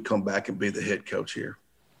that you would come back and be the head coach here?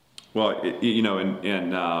 Well, in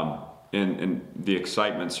the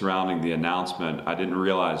excitement surrounding the announcement, I didn't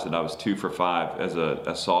realize that I was 2 for 5 as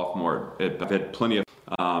a sophomore. I've had plenty of,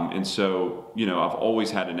 and so, I've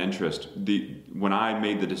always had an interest. When I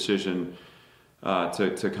made the decision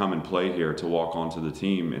to come and play here, to walk onto the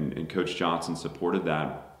team, and Coach Johnson supported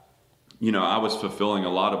that, I was fulfilling a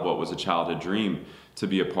lot of what was a childhood dream to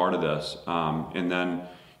be a part of this. And then,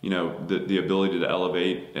 the ability to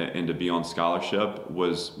elevate and to be on scholarship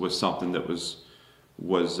was something that was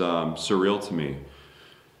surreal to me.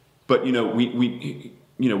 But we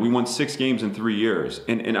won 6 games in 3 years,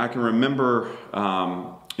 and I can remember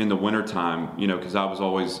in the wintertime, because I was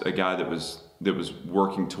always a guy that was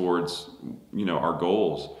working towards our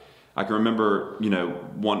goals. I can remember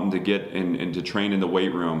wanting to get and to train in the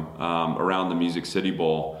weight room around the Music City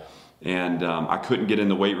Bowl, and I couldn't get in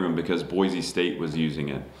the weight room because Boise State was using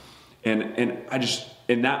it, and I just,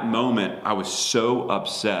 in that moment, I was so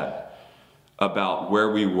upset about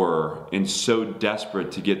where we were and so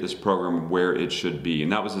desperate to get this program where it should be.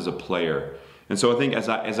 And that was as a player. And so I think as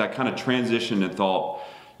I kind of transitioned and thought,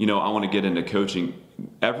 I want to get into coaching,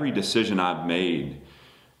 every decision I've made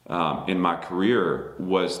in my career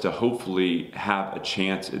was to hopefully have a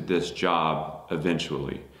chance at this job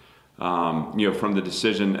eventually. From the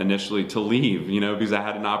decision initially to leave, because I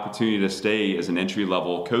had an opportunity to stay as an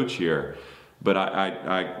entry-level coach here. But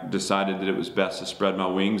I decided that it was best to spread my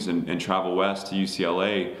wings and travel west to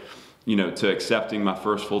UCLA, to accepting my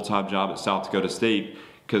first full-time job at South Dakota State,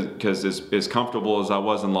 because as comfortable as I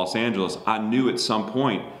was in Los Angeles, I knew at some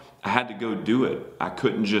point I had to go do it. I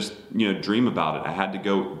couldn't just, dream about it. I had to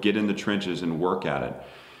go get in the trenches and work at it.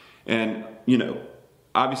 And,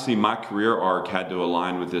 obviously my career arc had to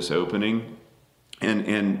align with this opening,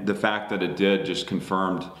 and the fact that it did just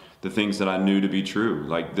confirmed the things that I knew to be true.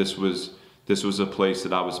 Like this was a place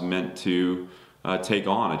that I was meant to take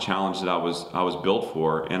on, a challenge that I was built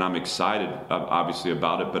for, and I'm excited, obviously,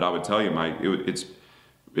 about it. But I would tell you,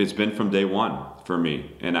 it's been from day one for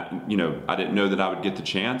me, and I didn't know that I would get the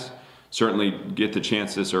chance. Certainly, get the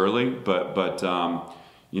chance this early, but by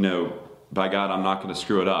God, I'm not going to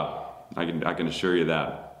screw it up. I can assure you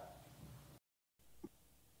that.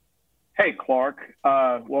 Hey, Clark,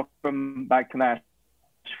 welcome back to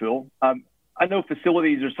Nashville. I know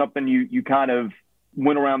facilities are something you kind of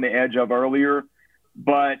went around the edge of earlier,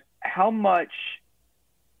 but how much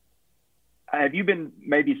have you been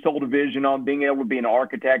maybe sold a vision on being able to be an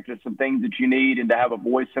architect of some things that you need and to have a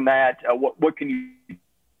voice in that? What can you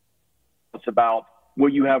tell us about will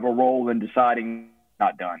you have a role in deciding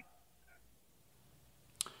not done?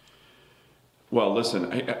 Well, listen,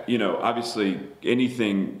 obviously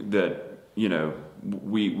anything that,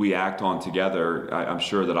 we act on together, I'm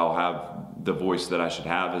sure that I'll have the voice that I should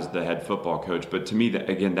have as the head football coach. But to me,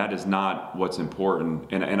 that is not what's important.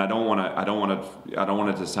 And I don't want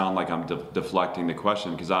it to sound like I'm deflecting the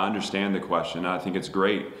question, because I understand the question. And I think it's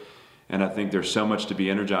great. And I think there's so much to be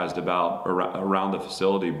energized about around the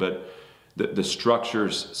facility, but the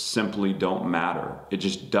structures simply don't matter. It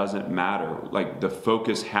just doesn't matter. Like, the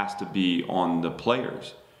focus has to be on the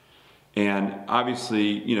players. And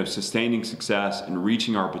obviously, sustaining success and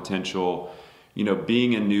reaching our potential,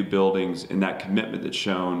 being in new buildings and that commitment that's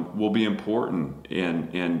shown will be important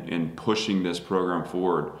in pushing this program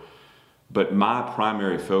forward. But my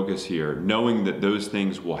primary focus here, knowing that those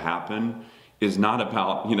things will happen, is not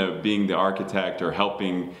about, being the architect or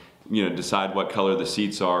helping, decide what color the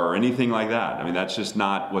seats are or anything like that. I mean, that's just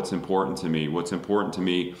not what's important to me. What's important to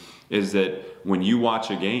me is that when you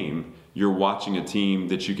watch a game, you're watching a team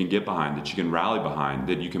that you can get behind, that you can rally behind,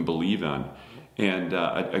 that you can believe in. And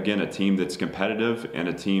again, a team that's competitive and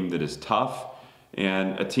a team that is tough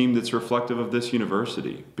and a team that's reflective of this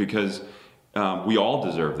university, because we all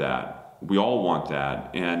deserve that. We all want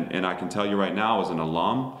that. And I can tell you right now, as an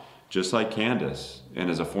alum, just like Candace, and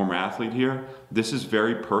as a former athlete here, this is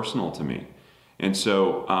very personal to me. And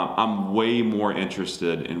so I'm way more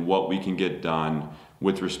interested in what we can get done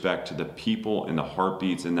with respect to the people and the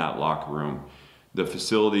heartbeats in that locker room. The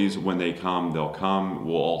facilities, when they come, they'll come.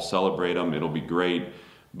 We'll all celebrate them. It'll be great.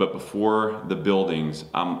 But before the buildings,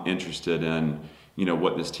 I'm interested in,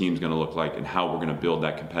 what this team's going to look like and how we're going to build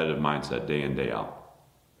that competitive mindset day in, day out.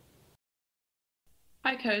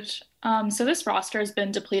 Hi, Coach. So this roster has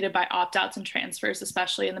been depleted by opt-outs and transfers,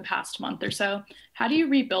 especially in the past month or so. How do you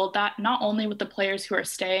rebuild that, not only with the players who are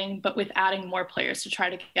staying, but with adding more players to try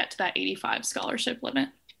to get to that 85 scholarship limit?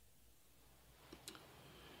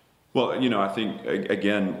 Well, I think,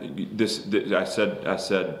 again, I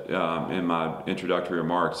said in my introductory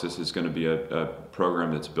remarks, this is going to be a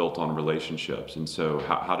program that's built on relationships. And so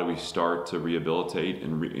how do we start to rehabilitate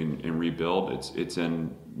and rebuild? It's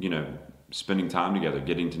in, spending time together,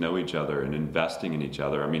 getting to know each other and investing in each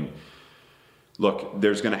other. I mean, look,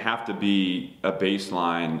 there's going to have to be a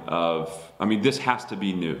baseline of, this has to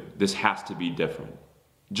be new. This has to be different.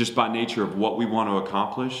 Just by nature of what we want to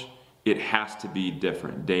accomplish, it has to be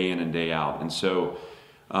different day in and day out. And so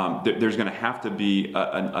there's going to have to be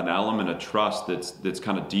an element of trust that's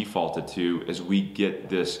kind of defaulted to as we get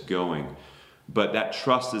this going. But that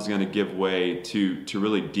trust is going to give way to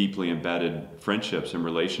really deeply embedded friendships and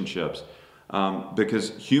relationships.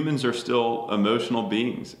 Because humans are still emotional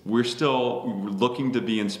beings. We're still looking to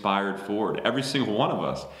be inspired forward, every single one of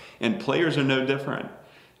us. And players are no different.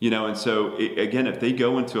 And so, again, if they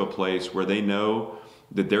go into a place where they know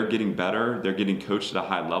that they're getting better, they're getting coached at a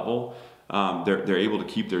high level, they're able to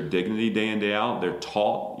keep their dignity day in, day out, they're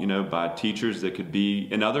taught, by teachers that could be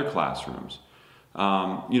in other classrooms.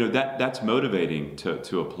 That's motivating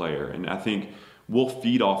to a player. And I think we'll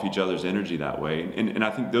feed off each other's energy that way. And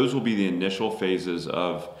I think those will be the initial phases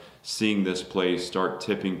of seeing this place start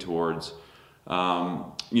tipping towards,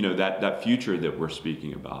 that future that we're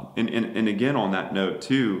speaking about. And again, on that note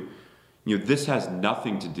too, this has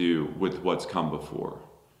nothing to do with what's come before.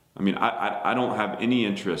 I don't have any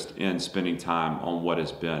interest in spending time on what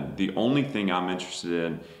has been. The only thing I'm interested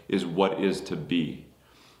in is what is to be.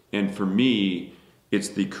 And for me, it's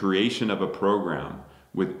the creation of a program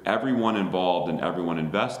with everyone involved and everyone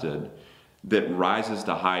invested that rises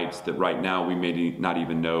to heights that right now we may not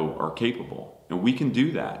even know are capable. And we can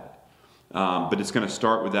do that. But it's going to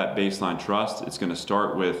start with that baseline trust. It's going to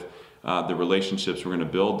start with the relationships we're going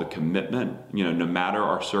to build, the commitment. No matter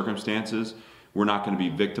our circumstances, we're not going to be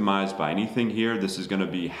victimized by anything here. This is going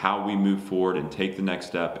to be how we move forward and take the next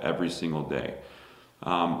step every single day.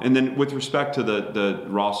 And then with respect to the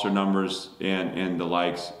roster numbers and the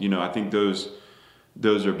likes, I think those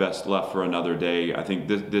are best left for another day. I think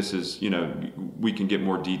this is, we can get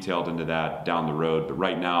more detailed into that down the road. But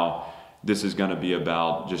right now, this is going to be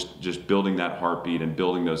about just building that heartbeat and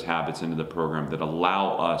building those habits into the program that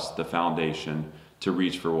allow us the foundation to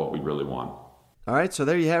reach for what we really want. All right, so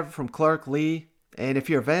there you have it from Clark Lea. And if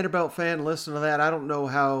you're a Vanderbilt fan, listen to that. I don't know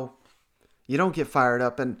how you don't get fired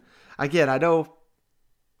up. And again, I don't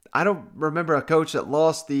remember a coach that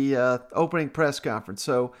lost the opening press conference.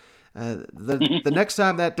 So the next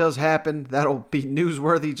time that does happen, that'll be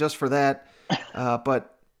newsworthy just for that.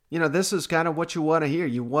 But, this is kind of what you want to hear.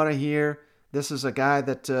 You want to hear this is a guy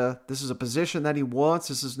that this is a position that he wants.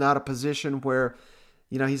 This is not a position where,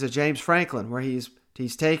 he's a James Franklin where he's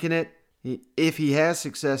taking it. If he has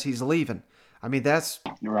success, he's leaving. That's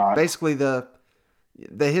right. Basically the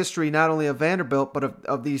the history not only of Vanderbilt, but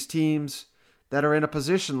of these teams that are in a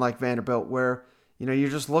position like Vanderbilt where, you're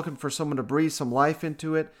just looking for someone to breathe some life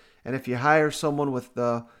into it. And if you hire someone with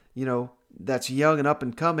that's young and up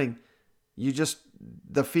and coming,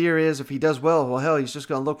 the fear is if he does well, hell, he's just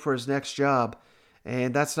going to look for his next job.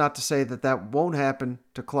 And that's not to say that won't happen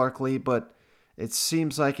to Clark Lea, but it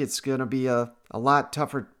seems like it's going to be a lot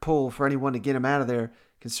tougher pull for anyone to get him out of there,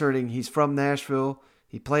 considering he's from Nashville.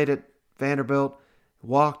 He played at Vanderbilt,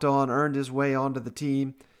 walked on, earned his way onto the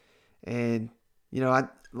team. And,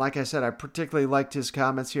 like I said, I particularly liked his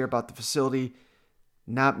comments here about the facility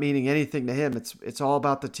not meaning anything to him. It's all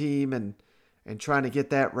about the team and trying to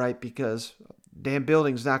get that right, because damn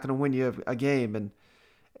building's not going to win you a game. And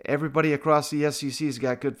everybody across the SEC's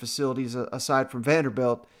got good facilities aside from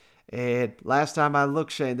Vanderbilt. And last time I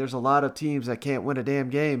looked, Shane, there's a lot of teams that can't win a damn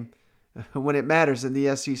game when it matters in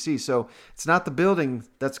the SEC. So it's not the building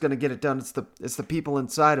that's going to get it done. It's the people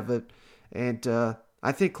inside of it. And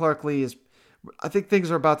I think Clark Lea I think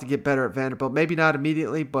things are about to get better at Vanderbilt. Maybe not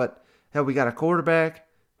immediately, but hell, we got a quarterback.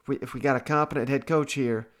 If we got a competent head coach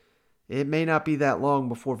here, it may not be that long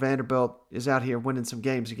before Vanderbilt is out here winning some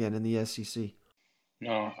games again in the SEC.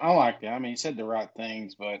 No, I like that. I mean, he said the right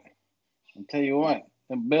things, but I'll tell you what,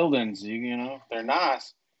 the buildings, they're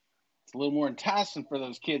nice. It's a little more enticing for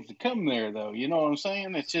those kids to come there, though. You know what I'm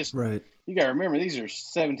saying? It's just, right. You got to remember, these are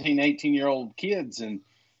 17, 18-year-old kids, and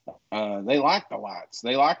they like the lights.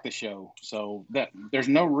 They like the show. So there's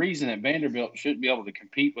no reason that Vanderbilt shouldn't be able to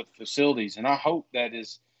compete with facilities, and I hope that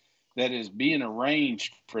is being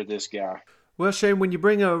arranged for this guy. Well, Shane, when you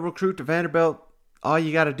bring a recruit to Vanderbilt, all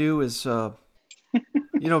you got to do is,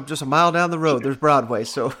 just a mile down the road, there's Broadway.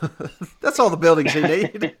 So that's all the buildings you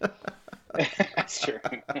need. That's true.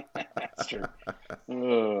 That's true.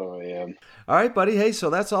 Oh, yeah. All right, buddy. Hey, so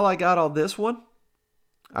that's all I got on this one.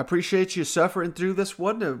 I appreciate you suffering through this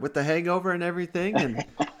one with the hangover and everything.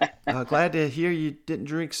 And glad to hear you didn't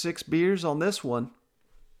drink 6 beers on this one.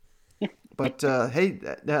 But, hey,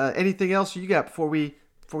 anything else you got before we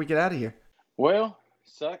get out of here? Well,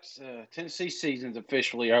 sucks. Tennessee season's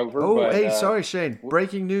officially over. Oh, but, hey, sorry, Shane.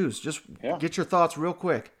 Breaking news. Just get your thoughts real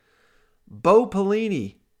quick. Bo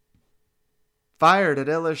Pelini fired at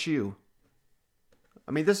LSU.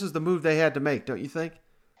 I mean, this is the move they had to make, don't you think?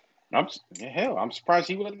 I'm surprised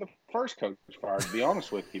he wasn't the first coach fired, to be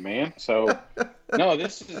honest with you, man. So, no,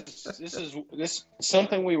 this is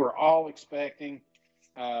something we were all expecting.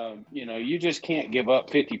 You just can't give up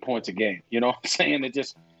 50 points a game. You know what I'm saying? It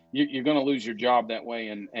just you're going to lose your job that way.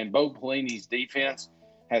 And Bo Pelini's defense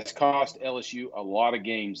has cost LSU a lot of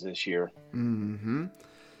games this year. Mm-hmm.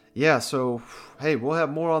 Yeah. So, hey, we'll have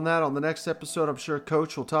more on that on the next episode. I'm sure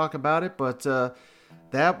Coach will talk about it. But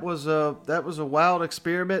that was a wild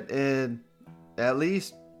experiment, and at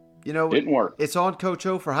least didn't work. It's on Coach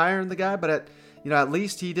O for hiring the guy, but at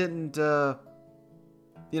least he didn't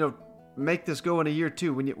make this go in a year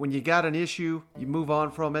too. When you got an issue, you move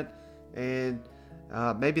on from it, and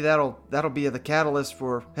maybe that'll be the catalyst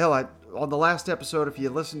for on the last episode, if you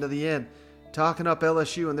listen to the end, talking up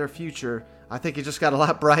LSU and their future. I think it just got a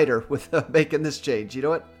lot brighter with making this change. You know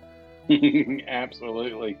what?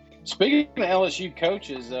 Absolutely. Speaking of LSU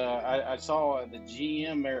coaches, I saw the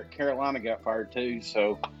GM there at Carolina got fired too.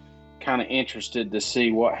 So, kind of interested to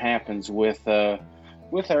see what happens with their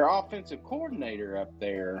offensive coordinator up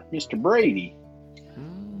there, Mr. Brady.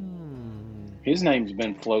 His name's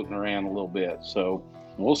been floating around a little bit, so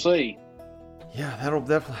we'll see. Yeah, that'll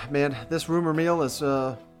definitely, man. This rumor mill is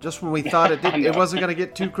just when we thought it wasn't going to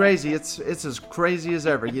get too crazy. It's as crazy as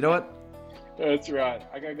ever. You know what? That's right.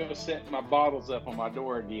 I gotta go set my bottles up on my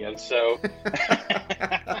door again. So.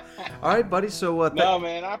 All right, buddy. So. No,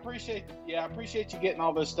 man. I appreciate you getting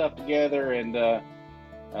all this stuff together, and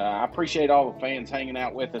I appreciate all the fans hanging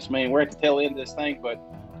out with us, man. We're at the tail end of this thing, but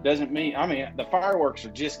doesn't mean. I mean, the fireworks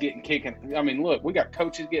are just getting kicking. I mean, look, we got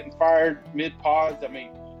coaches getting fired mid-pods. I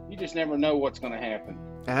mean, you just never know what's going to happen.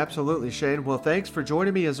 Absolutely, Shane. Well, thanks for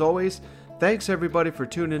joining me as always. Thanks everybody for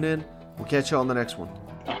tuning in. We'll catch you on the next one.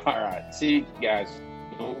 All right. See you guys.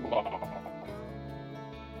 Bye.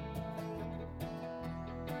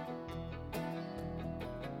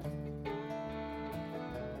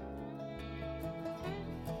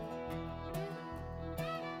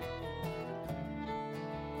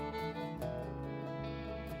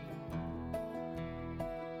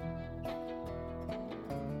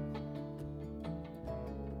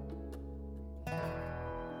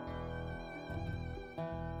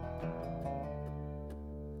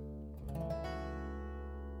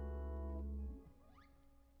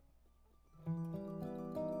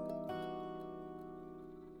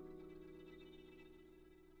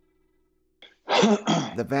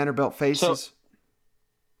 that Vanderbilt faces.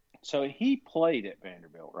 So he played at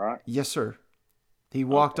Vanderbilt, right? Yes, sir. He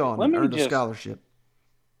walked on and earned a scholarship.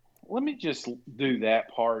 Let me just do that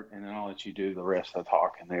part, and then I'll let you do the rest of the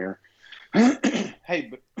talking there. Hey,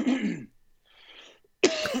 but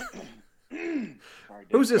sorry,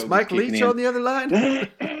 who's this, Mike Leach on the other line?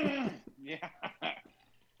 Yeah.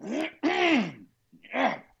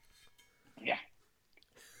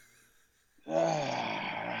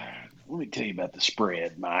 Let me tell you about the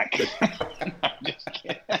spread, Mike. I'm just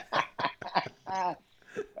kidding.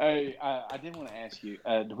 Hey, I did want to ask you,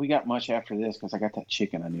 do we got much after this? Because I got that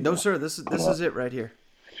chicken I need. No, sir. This is it right here.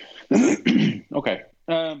 Okay.